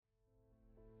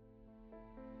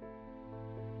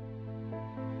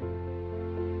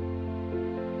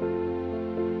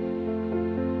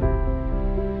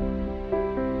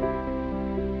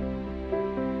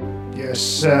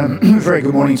Yes, very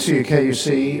good morning to you,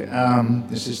 KUC.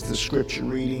 This is the scripture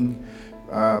reading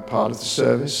part of the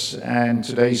service, and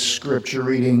today's scripture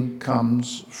reading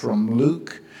comes from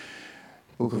Luke,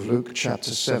 book of Luke,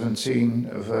 chapter 17,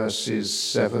 verses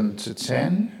 7 to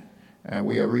 10.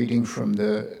 We are reading from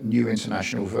the New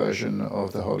International Version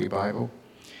of the Holy Bible.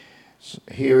 So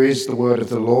here is the word of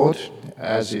the Lord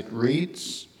as it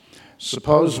reads.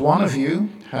 Suppose one of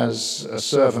you has a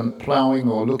servant plowing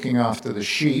or looking after the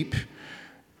sheep.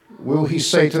 Will he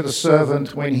say to the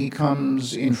servant when he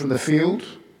comes in from the field,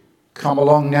 "Come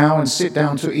along now and sit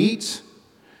down to eat"?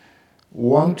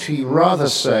 Won't he rather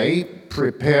say,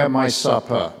 "Prepare my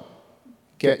supper,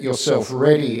 get yourself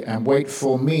ready and wait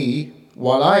for me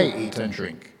while I eat and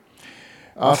drink?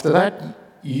 After that,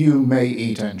 you may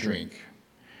eat and drink"?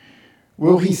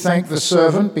 Will he thank the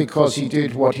servant because he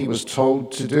did what he was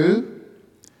told to do?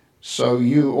 So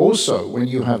you also, when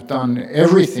you have done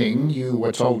everything you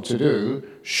were told to do,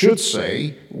 should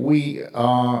say, "We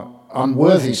are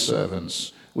unworthy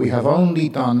servants. We have only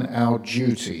done our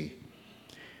duty."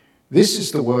 This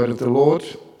is the word of the Lord.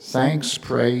 Thanks,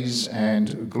 praise,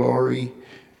 and glory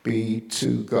be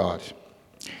to God.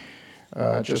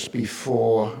 Just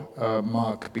before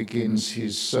Mark begins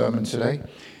his sermon today,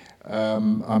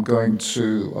 I'm going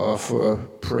to offer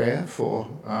prayer for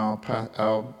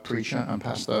our preacher and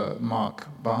Pastor Mark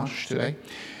Barsh today.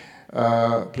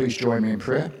 Please join me in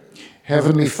prayer.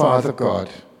 Heavenly Father God,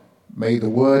 may the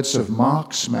words of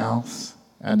Mark's mouth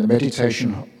and the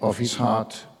meditation of his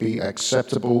heart be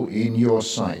acceptable in your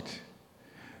sight.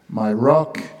 My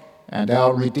rock and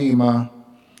our Redeemer,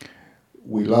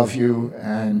 we love you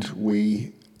and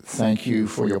we thank you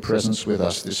for your presence with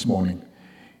us this morning.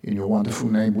 In your wonderful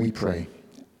name we pray.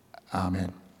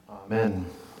 Amen. Amen.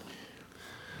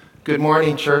 Good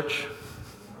morning, church.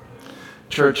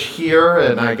 Church here,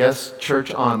 and I guess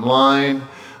church online.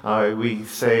 We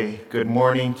say good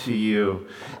morning to you.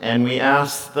 And we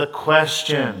ask the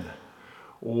question,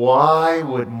 why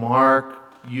would Mark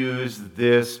use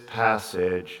this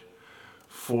passage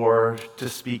to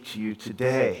speak to you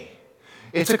today?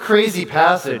 It's a crazy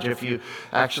passage if you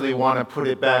actually want to put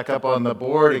it back up on the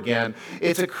board again.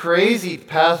 It's a crazy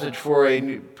passage for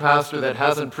a pastor that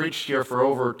hasn't preached here for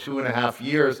over 2.5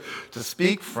 years to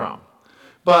speak from.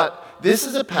 But this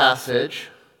is a passage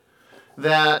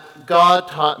that God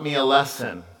taught me a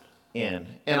lesson in.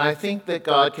 And I think that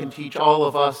God can teach all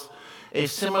of us a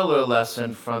similar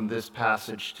lesson from this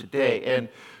passage today. And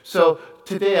so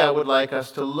today I would like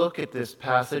us to look at this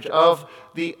passage of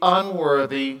the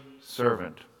unworthy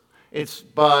servant. It's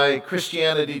by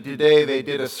Christianity Today. They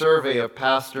did a survey of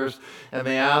pastors, and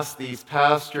they asked these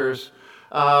pastors,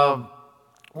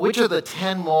 which are the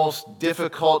 10 most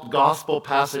difficult gospel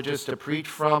passages to preach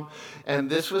from? And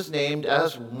this was named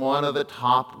as one of the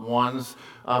top ones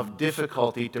of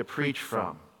difficulty to preach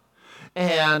from.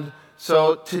 And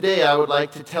so today I would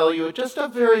like to tell you just a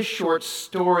very short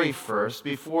story first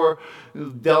before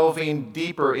delving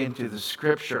deeper into the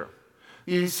scripture.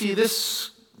 You see,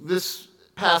 this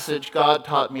passage, God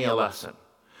taught me a lesson.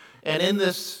 And in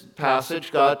this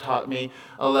passage, God taught me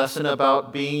a lesson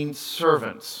about being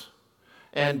servants.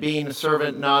 And being a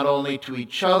servant not only to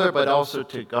each other, but also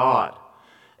to God.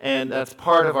 And that's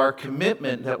part of our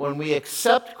commitment that when we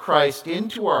accept Christ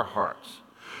into our hearts,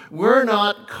 we're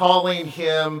not calling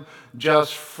him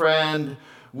just friend,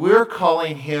 we're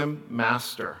calling him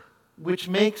master, which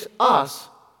makes us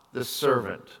the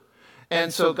servant.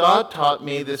 And so God taught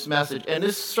me this message. And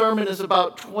this sermon is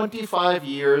about 25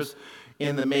 years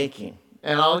in the making.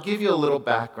 And I'll give you a little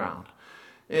background.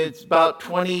 It's about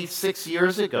 26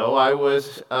 years ago, I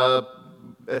was a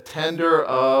attender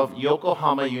of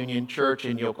Yokohama Union Church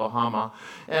in Yokohama,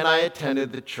 and I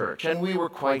attended the church. And we were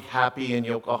quite happy in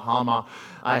Yokohama.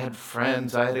 I had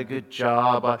friends, I had a good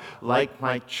job, I liked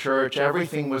my church,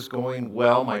 everything was going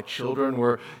well. My children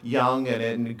were young and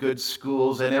in good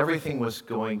schools, and everything was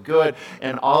going good.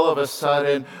 And all of a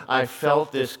sudden, I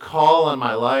felt this call on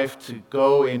my life to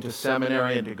go into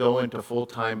seminary and to go into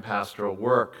full-time pastoral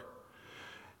work.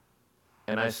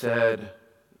 And I said,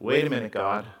 wait a minute,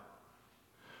 God.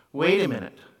 Wait a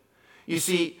minute. You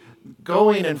see,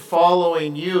 going and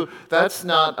following you, that's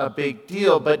not a big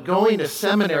deal. But going to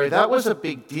seminary, that was a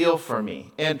big deal for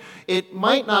me. And it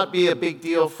might not be a big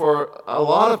deal for a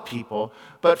lot of people,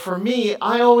 but for me,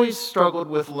 I always struggled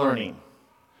with learning.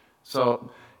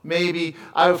 So maybe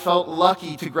I felt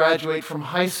lucky to graduate from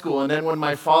high school, and then when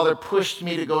my father pushed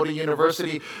me to go to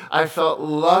university, I felt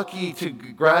lucky to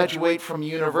graduate from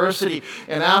university.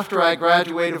 And after I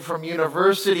graduated from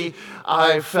university,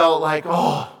 I felt like,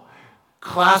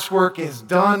 classwork is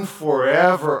done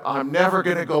forever. I'm never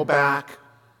going to go back.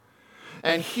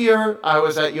 And here I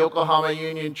was at Yokohama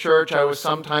Union Church. I was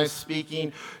sometimes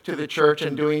speaking to the church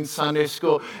and doing Sunday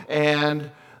school.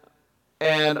 And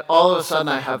all of a sudden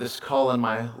I have this call in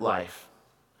my life.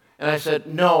 And I said,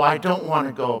 no, I don't want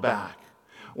to go back.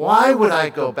 Why would I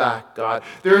go back, God?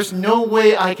 There's no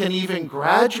way I can even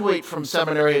graduate from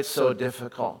seminary. It's so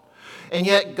difficult. And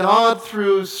yet God,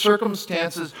 through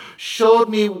circumstances, showed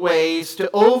me ways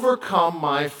to overcome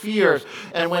my fears.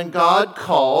 And when God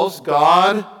calls,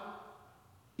 God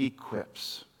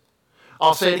equips.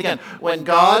 I'll say it again. When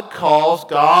God calls,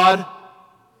 God...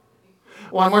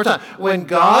 One more time. When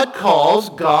God calls,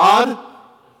 God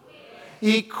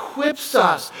equips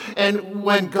us. And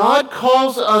when God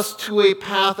calls us to a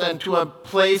path and to a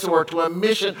place or to a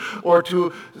mission or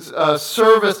to a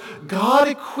service, God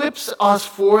equips us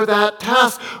for that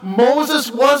task.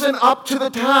 Moses wasn't up to the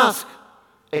task,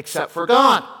 except for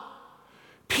God.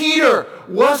 Peter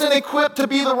wasn't equipped to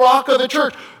be the rock of the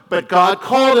church, but God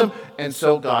called him, and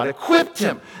so God equipped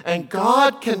him. And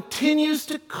God continues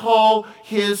to call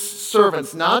his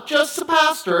servants, not just the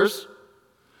pastors,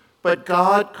 but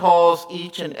God calls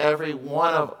each and every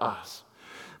one of us.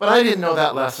 But I didn't know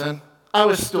that lesson. I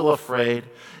was still afraid.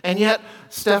 And yet,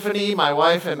 Stephanie, my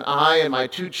wife, and I, and my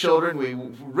 2 children, we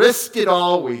risked it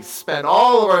all. We spent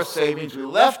all of our savings. We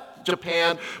left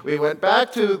Japan. We went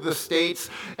back to the States,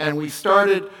 and we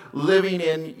started living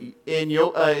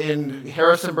in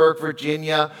Harrisonburg,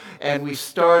 Virginia, and we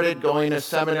started going to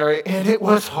seminary, and it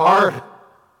was hard.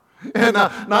 And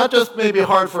not just maybe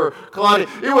hard for Claudia,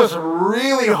 it was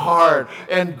really hard.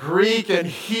 And Greek and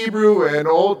Hebrew and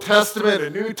Old Testament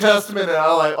and New Testament, and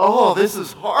I'm like, oh, this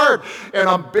is hard. And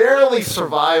I'm barely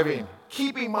surviving,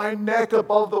 keeping my neck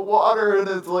above the water, and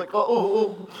it's like,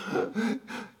 oh.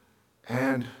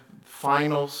 And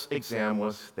finals exam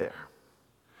was there.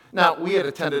 Now, we had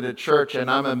attended a church, and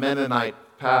I'm a Mennonite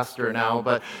pastor now,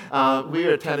 but we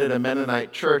attended a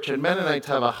Mennonite church, and Mennonites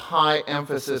have a high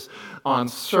emphasis on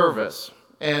service.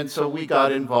 And so we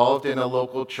got involved in a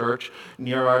local church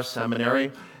near our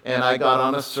seminary, and I got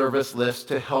on a service list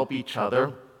to help each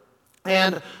other.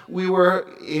 And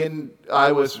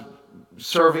I was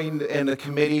serving in a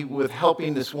committee with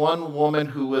helping this one woman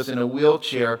who was in a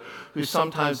wheelchair who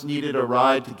sometimes needed a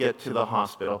ride to get to the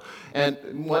hospital.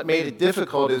 And what made it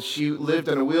difficult is she lived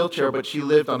in a wheelchair, but she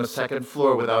lived on a second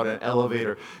floor without an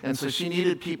elevator. And so she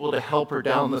needed people to help her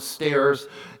down the stairs,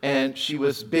 and she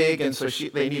was big, and so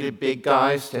they needed big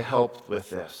guys to help with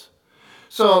this.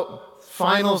 So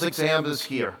finals exam is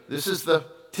here. This is the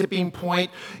tipping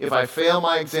point. If I fail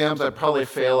my exams, I'd probably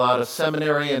fail out of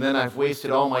seminary, and then I've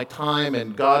wasted all my time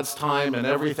and God's time and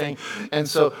everything. And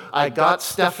so I got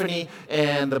Stephanie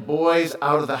and the boys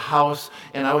out of the house,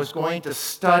 and I was going to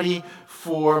study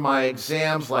for my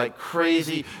exams like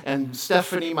crazy. And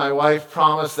Stephanie, my wife,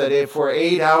 promised that for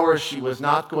 8 hours she was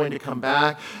not going to come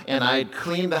back, and I'd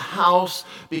clean the house,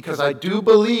 because I do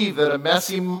believe that a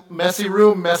messy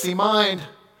room, messy mind.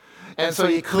 And so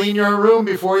you clean your room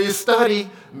before you study.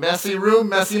 Messy room,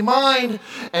 messy mind.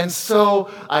 And so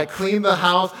I cleaned the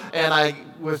house, and I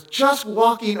was just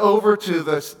walking over to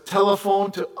the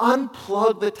telephone to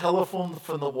unplug the telephone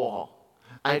from the wall.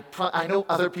 I know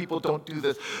other people don't do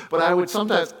this, but I would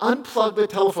sometimes unplug the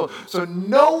telephone so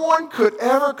no one could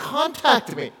ever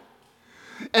contact me.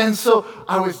 And so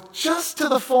I was just to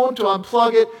the phone to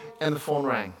unplug it, and the phone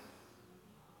rang.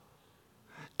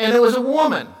 And it was a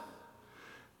woman.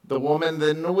 The woman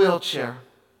in the wheelchair.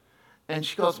 And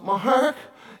she goes, Mark,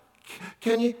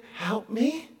 can you help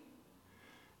me?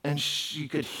 And she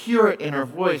could hear it in her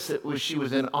voice that she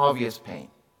was in obvious pain.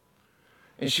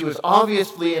 And she was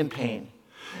obviously in pain.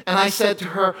 And I said to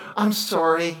her, I'm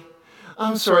sorry.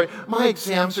 My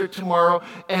exams are tomorrow,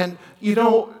 and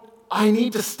I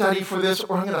need to study for this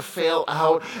or I'm going to fail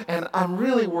out, and I'm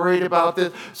really worried about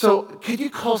this. So could you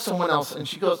call someone else? And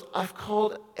she goes, I've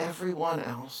called everyone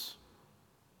else.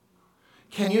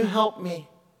 Can you help me?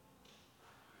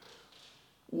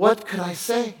 What could I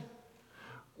say?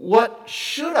 What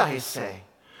should I say?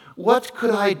 What could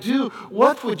I do?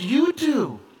 What would you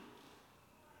do?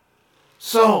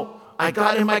 So I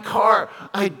got in my car.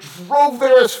 I drove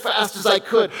there as fast as I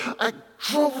could. I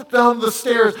drove down the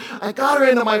stairs. I got her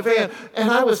into my van,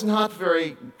 and I was not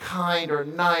very kind or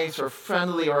nice or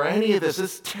friendly or any of this.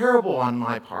 It's terrible on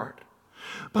my part.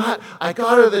 But I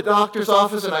got her to the doctor's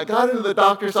office, and I got into the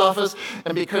doctor's office,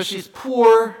 and because she's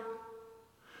poor,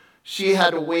 she had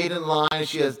to wait in line.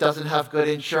 She doesn't have good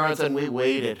insurance, and we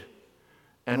waited.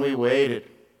 And we waited.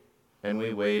 And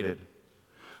we waited.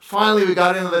 Finally, we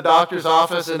got into the doctor's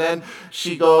office, and then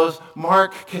she goes,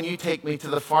 Mark, can you take me to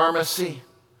the pharmacy?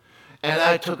 And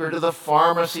I took her to the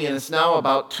pharmacy, and it's now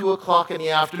about 2 o'clock in the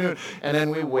afternoon. And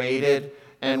then we waited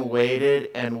and waited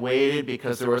and waited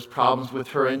because there was problems with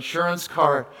her insurance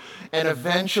card. And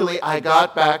eventually I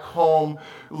got back home,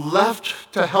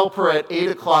 left to help her at 8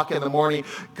 o'clock in the morning,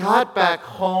 got back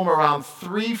home around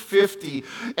 3:50,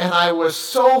 and I was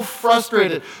so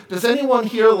frustrated. Does anyone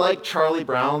here like Charlie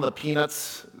Brown, the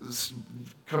Peanuts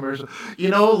commercial? You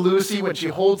know Lucy, when she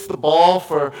holds the ball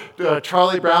for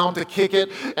Charlie Brown to kick it,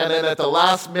 and then at the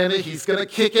last minute he's going to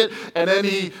kick it, and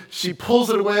then she pulls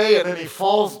it away, and then he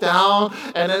falls down,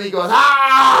 and then he goes,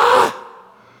 ah!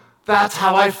 That's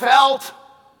how I felt.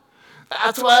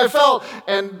 That's what I felt.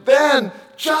 And then,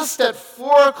 just at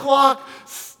 4 o'clock,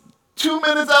 2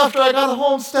 minutes after I got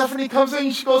home, Stephanie comes in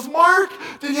and she goes, Mark,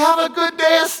 did you have a good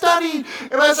day of studying?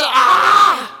 And I said,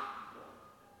 ah!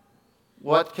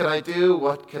 What could I do?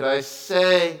 What could I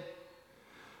say?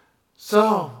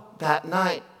 So, that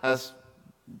night, as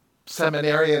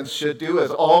seminarians should do,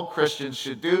 as all Christians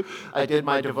should do, I did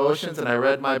my devotions and I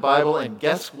read my Bible, and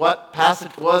guess what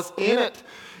passage was in it?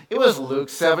 It was Luke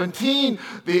 17,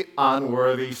 the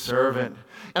unworthy servant.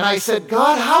 And I said,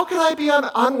 God, how can I be an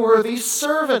unworthy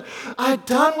servant? I've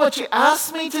done what you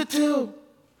asked me to do.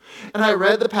 And I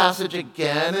read the passage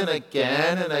again and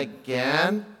again and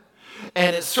again,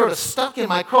 and it sort of stuck in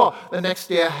my craw. The next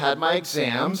day I had my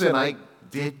exams, and I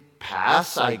did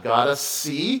pass. I got a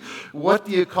C. What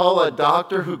do you call a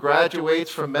doctor who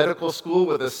graduates from medical school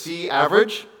with a C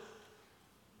average?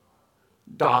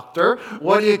 Doctor.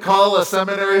 What do you call a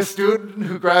seminary student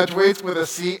who graduates with a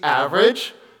C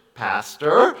average?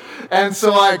 Pastor. And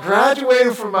so I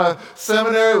graduated from a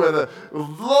seminary with a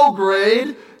low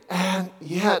grade, and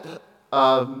yet,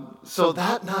 so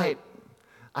that night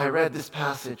I read this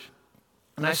passage,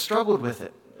 and I struggled with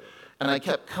it. And I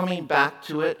kept coming back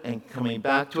to it and coming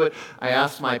back to it. I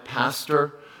asked my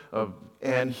pastor,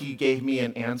 and he gave me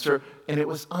an answer, and it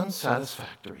was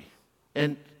unsatisfactory.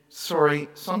 And sorry,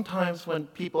 sometimes when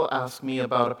people ask me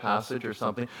about a passage or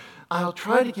something, I'll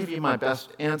try to give you my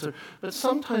best answer, but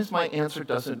sometimes my answer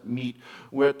doesn't meet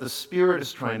what the Spirit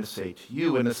is trying to say to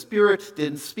you, and the Spirit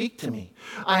didn't speak to me.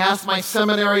 I asked my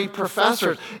seminary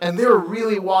professors, and they were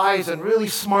really wise and really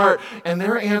smart, and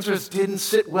their answers didn't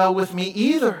sit well with me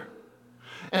either.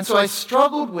 And so I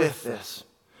struggled with this.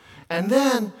 And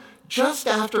then, just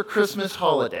after Christmas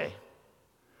holiday,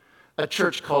 a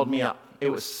church called me up. It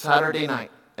was Saturday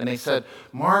night. And they said,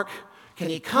 Mark, can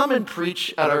you come and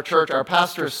preach at our church? Our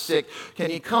pastor is sick.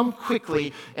 Can you come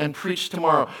quickly and preach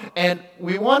tomorrow? And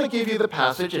we want to give you the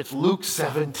passage. It's Luke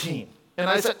 17. And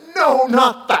I said, no,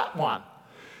 not that one.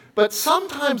 But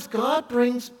sometimes God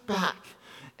brings back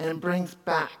and brings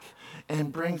back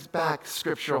and brings back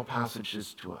scriptural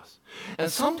passages to us.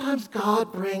 And sometimes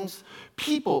God brings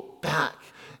people back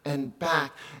and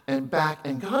back and back.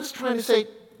 And God is trying to say,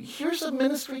 here's a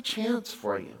ministry chance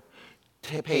for you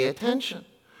to pay attention.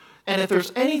 And if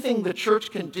there's anything the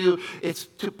church can do, it's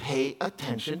to pay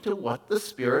attention to what the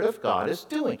Spirit of God is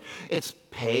doing. It's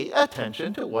pay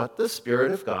attention to what the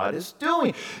Spirit of God is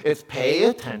doing. It's pay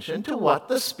attention to what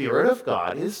the Spirit of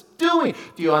God is doing.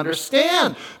 Do you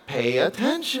understand? Pay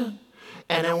attention.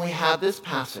 And then we had this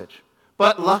passage.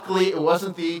 But luckily, it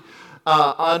wasn't the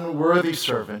unworthy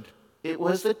servant. It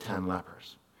was the 10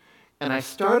 lepers. And I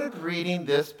started reading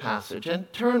this passage.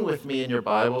 And turn with me in your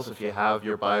Bibles if you have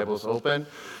your Bibles open.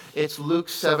 It's Luke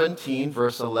 17,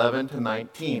 verse 11 to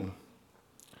 19.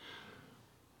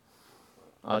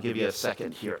 I'll give you a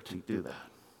second here to do that.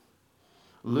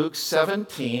 Luke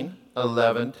 17,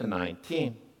 11 to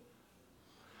 19.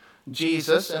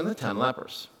 Jesus and the 10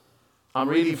 lepers. I'm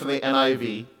reading from the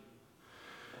NIV.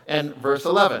 And verse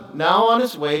 11. Now on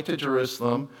his way to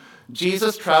Jerusalem,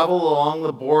 Jesus traveled along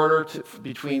the border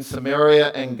between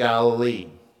Samaria and Galilee.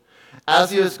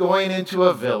 As he was going into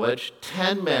a village,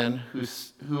 10 men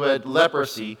who had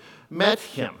leprosy met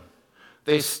him.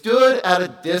 They stood at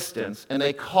a distance, and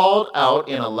they called out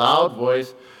in a loud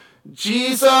voice,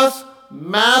 Jesus,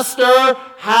 Master,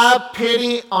 have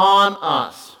pity on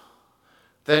us.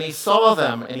 Then he saw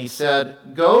them, and he said,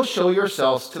 Go show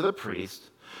yourselves to the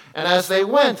priest. And as they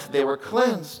went, they were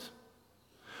cleansed.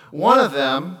 One of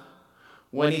them,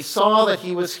 when he saw that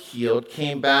he was healed,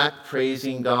 came back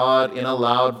praising God in a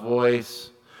loud voice.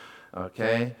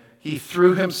 Okay? He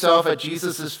threw himself at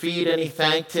Jesus' feet and he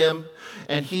thanked him,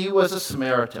 and he was a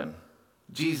Samaritan.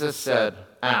 Jesus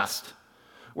asked,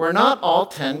 Were not all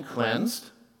 10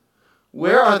 cleansed?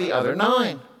 Where are the other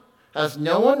 9? Has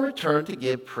no one returned to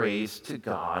give praise to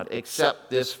God except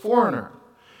this foreigner?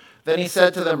 Then he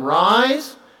said to them,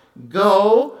 Rise,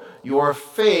 go, your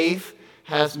faith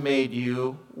has made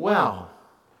you well.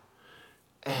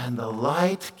 and the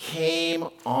light came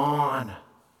on.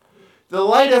 Did the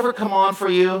light ever come on for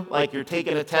you? Like you're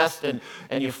taking a test and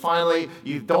you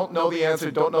don't know the answer,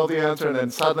 and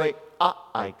then suddenly,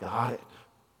 I got it.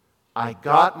 I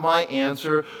got my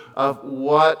answer of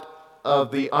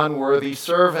the unworthy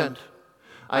servant.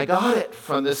 I got it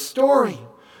from this story.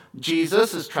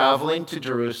 Jesus is traveling to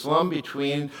Jerusalem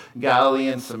between Galilee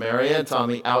and Samaria. It's on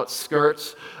the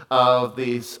outskirts of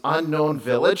this unknown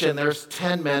village, and there's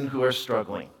 10 men who are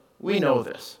struggling. We know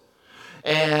this.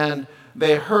 And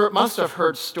they must have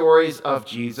heard stories of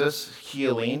Jesus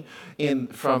healing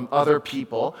from other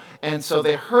people. And so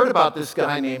they heard about this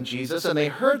guy named Jesus, and they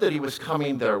heard that he was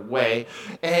coming their way.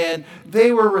 And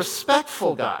they were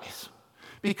respectful guys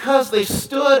because they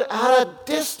stood at a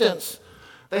distance.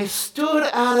 They stood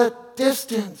at a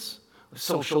distance.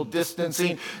 Social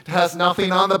distancing has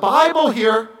nothing on the Bible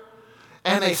here.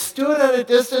 And they stood at a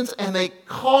distance and they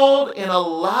called in a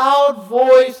loud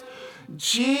voice,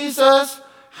 "Jesus,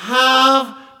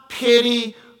 have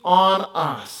pity on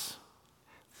us."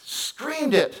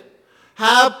 Screamed it.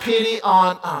 Have pity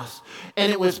on us.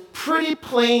 And it was pretty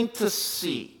plain to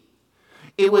see.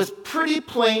 It was pretty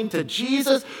plain to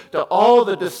Jesus, to all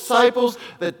the disciples,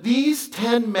 that these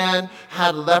 10 men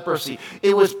had leprosy.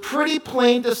 It was pretty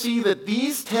plain to see that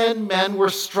these 10 men were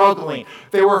struggling.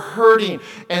 They were hurting,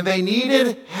 and they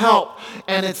needed help.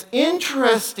 And it's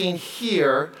interesting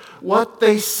here what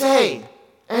they say.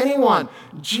 Anyone,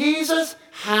 Jesus,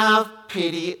 have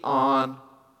pity on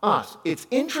us. It's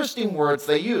interesting words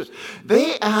they use.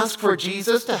 They ask for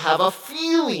Jesus to have a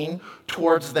feeling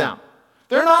towards them.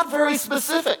 They're not very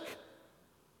specific,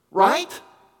 right?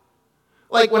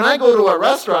 Like when I go to a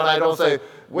restaurant, I don't say,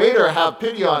 "Waiter, have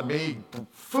pity on me,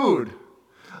 food."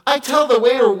 I tell the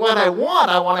waiter what I want.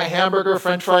 I want a hamburger,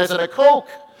 french fries, and a Coke.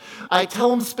 I tell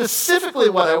them specifically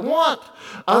what I want.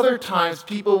 Other times,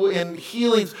 people in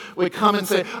healings would come and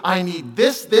say, "I need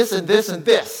this, this, and this, and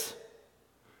this."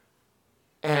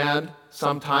 And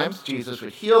sometimes Jesus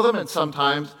would heal them, and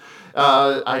sometimes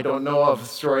I don't know of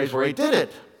stories where he did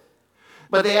it.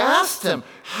 But they asked him,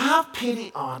 "Have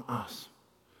pity on us."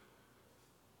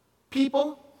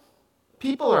 People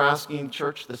are asking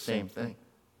church the same thing.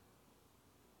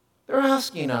 They're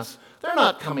asking us. They're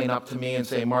not coming up to me and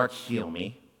saying, "Mark, heal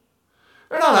me."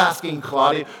 They're not asking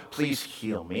Claudia, "Please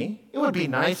heal me." It would be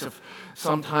nice if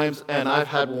sometimes, and I've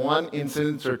had one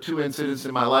incident or two incidents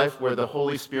in my life where the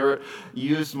Holy Spirit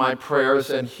used my prayers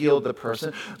and healed the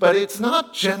person, but it's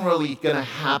not generally going to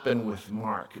happen with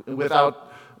Mark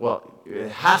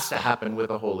it has to happen with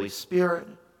the Holy Spirit.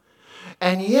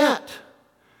 And yet,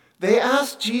 they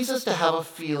asked Jesus to have a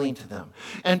feeling to them.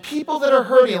 And people that are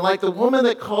hurting, like the woman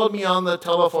that called me on the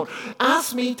telephone,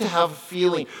 asked me to have a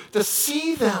feeling, to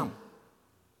see them,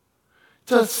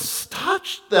 to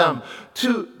touch them,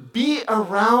 to be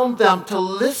around them, to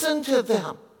listen to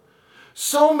them.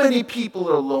 So many people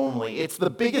are lonely. It's the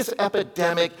biggest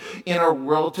epidemic in our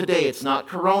world today. It's not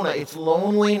corona, it's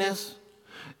loneliness.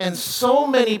 And so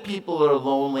many people are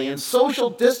lonely, and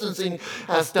social distancing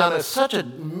has done such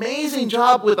an amazing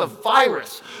job with a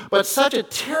virus, but such a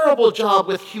terrible job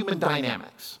with human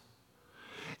dynamics.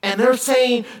 And they're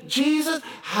saying, "Jesus,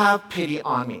 have pity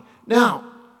on me." Now,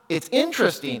 it's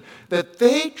interesting that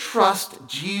they trust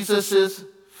Jesus'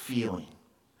 feeling.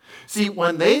 See,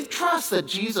 when they trust that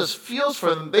Jesus feels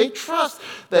for them, they trust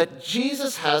that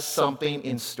Jesus has something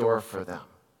in store for them.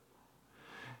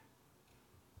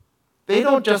 They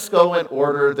don't just go and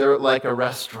order, they're like a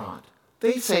restaurant.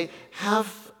 They say,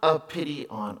 "Have a pity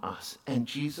on us." And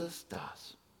Jesus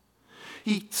does.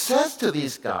 He says to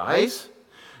these guys,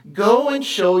 "Go and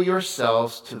show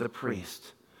yourselves to the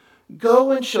priest."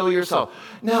 Go and show yourself.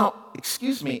 Now,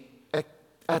 excuse me,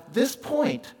 at this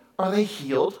point, are they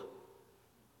healed?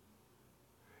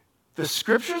 The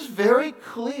scripture's very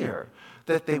clear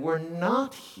that they were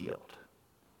not healed.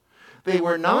 They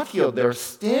were not healed. They're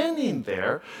standing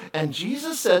there, and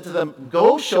Jesus said to them,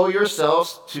 "Go show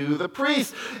yourselves to the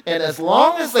priest." And as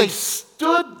long as they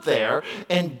stood there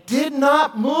and did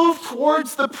not move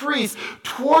towards the priest,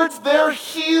 towards their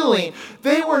healing,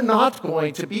 they were not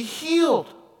going to be healed.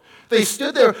 They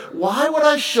stood there. Why would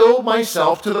I show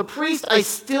myself to the priest? I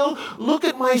still look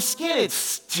at my skin. It's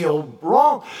still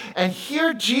wrong. And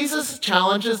here Jesus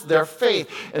challenges their faith.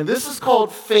 And this is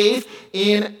called faith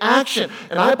in action.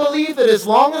 And I believe that as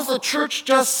long as the church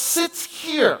just sits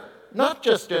here, not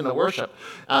just during the worship,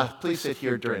 please sit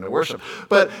here during the worship,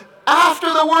 but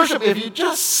after the worship, if you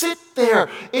just sit there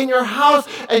in your house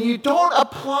and you don't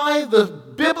apply the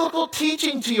biblical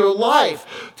teaching to your life,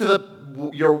 to the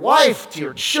your wife, to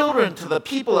your children, to the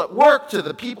people at work, to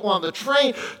the people on the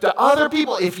train, to other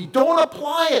people. If you don't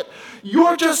apply it,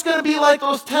 you're just going to be like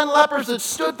those 10 lepers that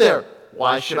stood there.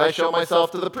 Why should I show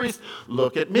myself to the priest?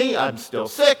 Look at me, I'm still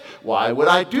sick. Why would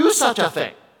I do such a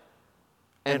thing?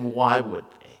 And why would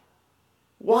they?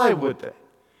 Why would they?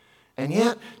 And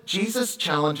yet, Jesus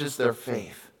challenges their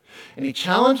faith. And he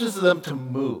challenges them to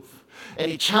move. And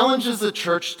he challenges the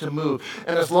church to move.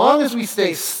 And as long as we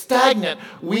stay stagnant,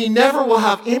 we never will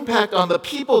have impact on the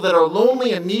people that are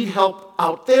lonely and need help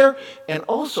out there and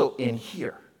also in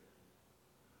here.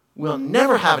 We'll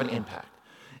never have an impact.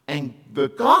 And the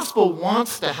gospel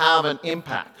wants to have an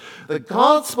impact. The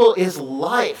gospel is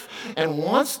life and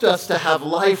wants us to have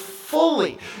life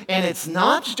fully. And it's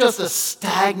not just a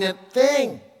stagnant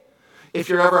thing. If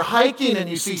you're ever hiking and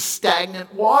you see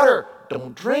stagnant water,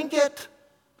 don't drink it.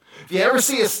 If you ever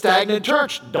see a stagnant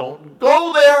church, don't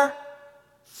go there.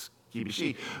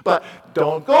 But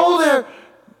don't go there.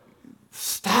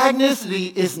 Stagnancy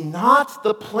is not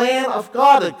the plan of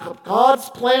God. God's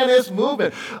plan is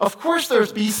movement. Of course,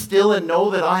 there's be still and know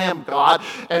that I am God,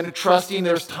 and trusting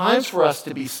there's times for us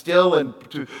to be still and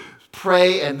to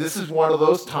pray, and this is one of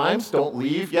those times. Don't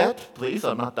leave yet, please.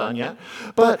 I'm not done yet.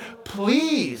 But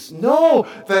please know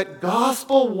that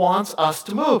gospel wants us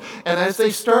to move. And as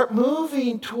they start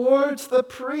moving towards the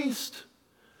priest,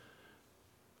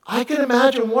 I can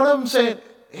imagine one of them saying,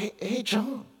 hey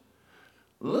John,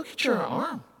 look at your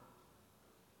arm.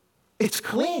 It's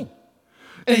clean.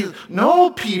 And he goes, no,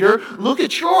 Peter, look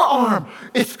at your arm.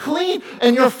 It's clean.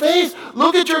 And your face,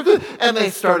 look at your good. And they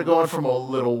started going from a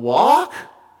little walk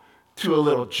to a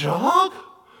little jog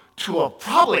to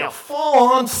probably a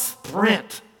full-on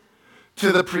sprint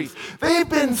to the priest. They've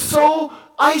been so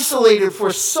isolated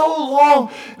for so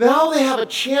long. Now they have a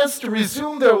chance to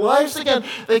resume their lives again.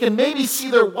 They can maybe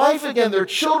see their wife again, their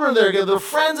children there again, their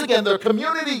friends again, their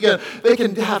community again. They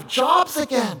can have jobs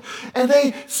again. And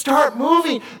they start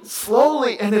moving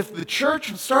slowly. And if the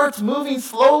church starts moving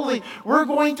slowly, we're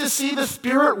going to see the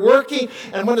Spirit working.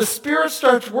 And when the Spirit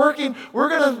starts working, we're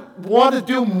going to want to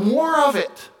do more of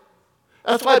it.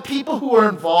 That's why people who are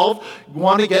involved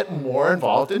want to get more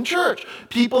involved in church.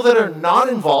 People that are not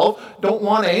involved don't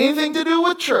want anything to do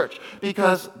with church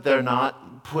because they're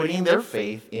not putting their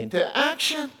faith into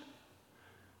action.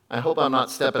 I hope I'm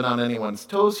not stepping on anyone's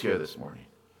toes here this morning.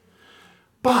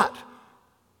 But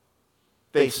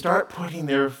they start putting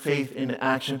their faith into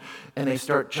action and they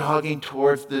start jogging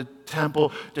towards the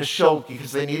temple to show,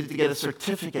 because they needed to get a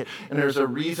certificate. And there's a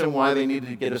reason why they needed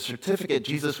to get a certificate.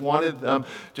 Jesus wanted them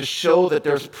to show that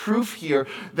there's proof here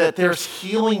that there's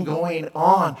healing going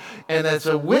on. And as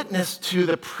a witness to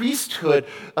the priesthood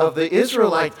of the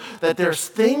Israelites, that there's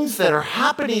things that are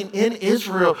happening in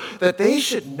Israel that they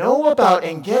should know about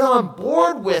and get on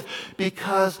board with,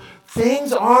 because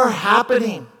things are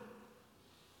happening.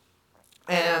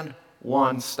 And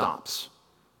one stops.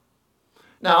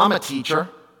 Now, I'm a teacher,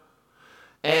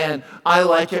 and I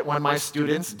like it when my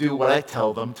students do what I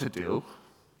tell them to do.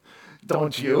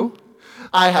 Don't you?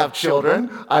 I have children.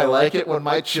 I like it when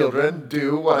my children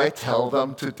do what I tell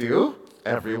them to do.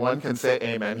 Everyone can say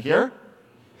amen here.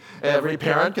 Every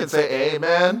parent can say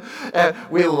amen. And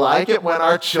we like it when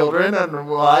our children, and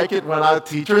we like it when our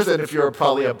teachers, and if you're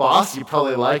probably a boss, you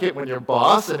probably like it when your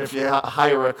boss, and if you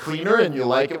hire a cleaner, and you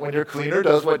like it when your cleaner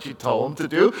does what you told him to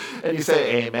do, and you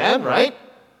say amen, right?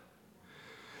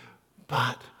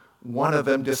 But one of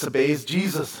them disobeys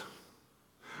Jesus.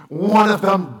 One of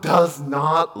them does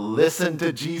not listen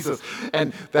to Jesus.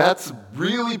 And that's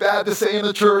really bad to say in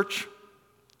the church.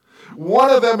 One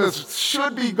of them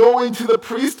should be going to the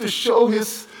priest to show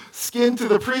his skin to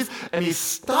the priest, and he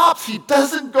stops. He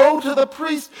doesn't go to the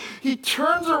priest. He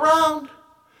turns around,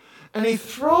 and he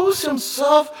throws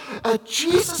himself at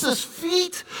Jesus'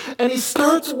 feet, and he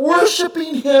starts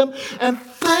worshiping him and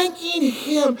thanking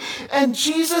him. And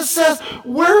Jesus says,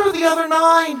 "Where are the other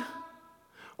 9?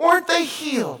 Weren't they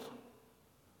healed?"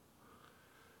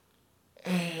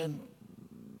 And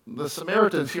the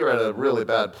Samaritans here are at a really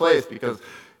bad place, because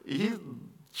he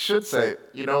should say,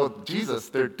 Jesus,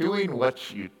 they're doing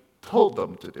what you told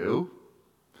them to do.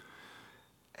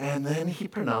 And then he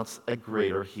pronounced a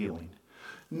greater healing,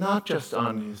 not just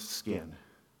on his skin,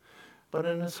 but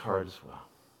in his heart as well.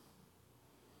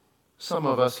 Some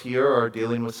of us here are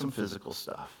dealing with some physical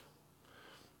stuff.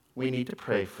 We need to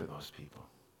pray for those people.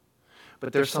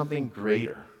 But there's something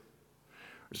greater.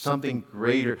 There's something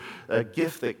greater, a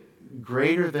gift that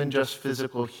greater than just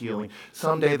physical healing.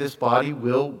 Someday this body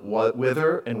will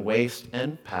wither and waste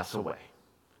and pass away.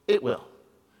 It will.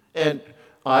 And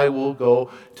I will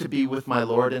go to be with my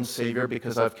Lord and Savior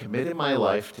because I've committed my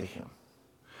life to him.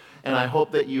 And I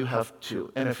hope that you have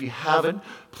too. And if you haven't,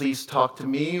 please talk to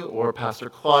me or Pastor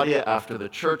Claudia after the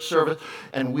church service,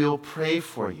 and we'll pray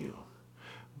for you.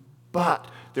 But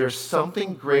there's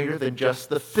something greater than just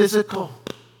the physical.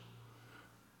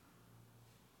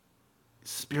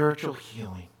 Spiritual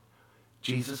healing.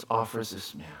 Jesus offers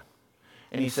this man.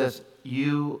 And he says,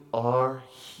 you are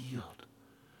healed.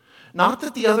 Not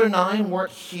that the other 9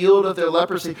 weren't healed of their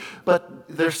leprosy, but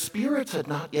their spirits had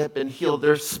not yet been healed.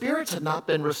 Their spirits had not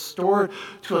been restored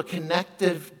to a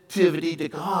connectivity to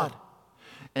God.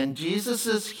 And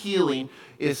Jesus' healing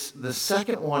is, the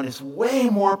second one is way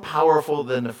more powerful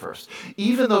than the first.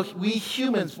 Even though we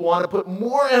humans want to put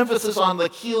more emphasis on the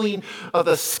healing of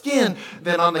the skin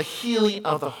than on the healing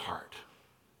of the heart.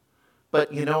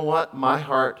 But you know what? My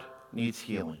heart needs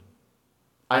healing.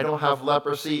 I don't have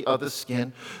leprosy of the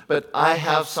skin, but I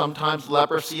have sometimes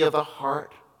leprosy of the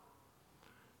heart.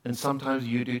 And sometimes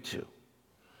you do too.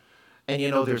 And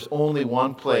you know, there's only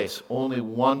one place, only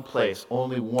one place,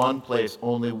 only one place,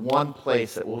 only one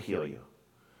place that will heal you.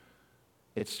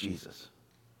 It's Jesus.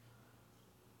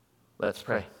 Let's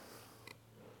pray.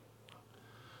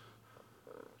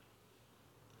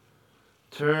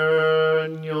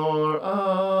 Turn your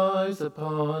eyes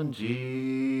upon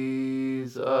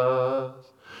Jesus.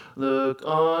 Look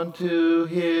onto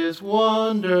his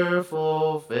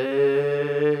wonderful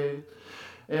face,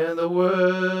 and the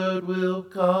word will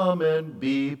come and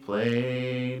be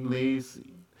plainly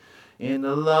seen in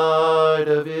the light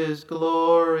of his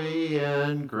glory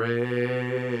and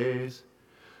grace.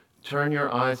 Turn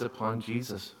your eyes upon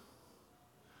Jesus.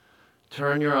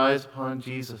 Turn your eyes upon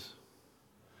Jesus.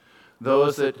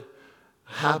 Those that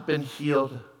have been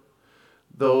healed,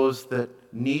 those that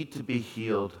need to be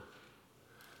healed,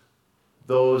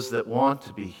 those that want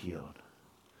to be healed.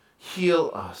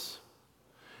 Heal us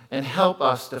and help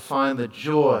us to find the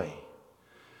joy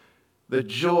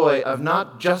of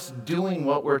not just doing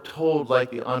what we're told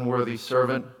like the unworthy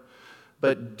servant,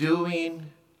 but doing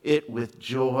it with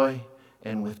joy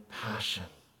and with passion.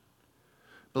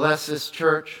 Bless this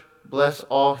church. Bless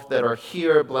all that are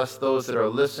here. Bless those that are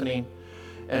listening.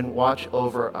 And watch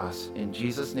over us. In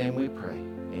Jesus' name we pray.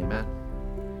 Amen.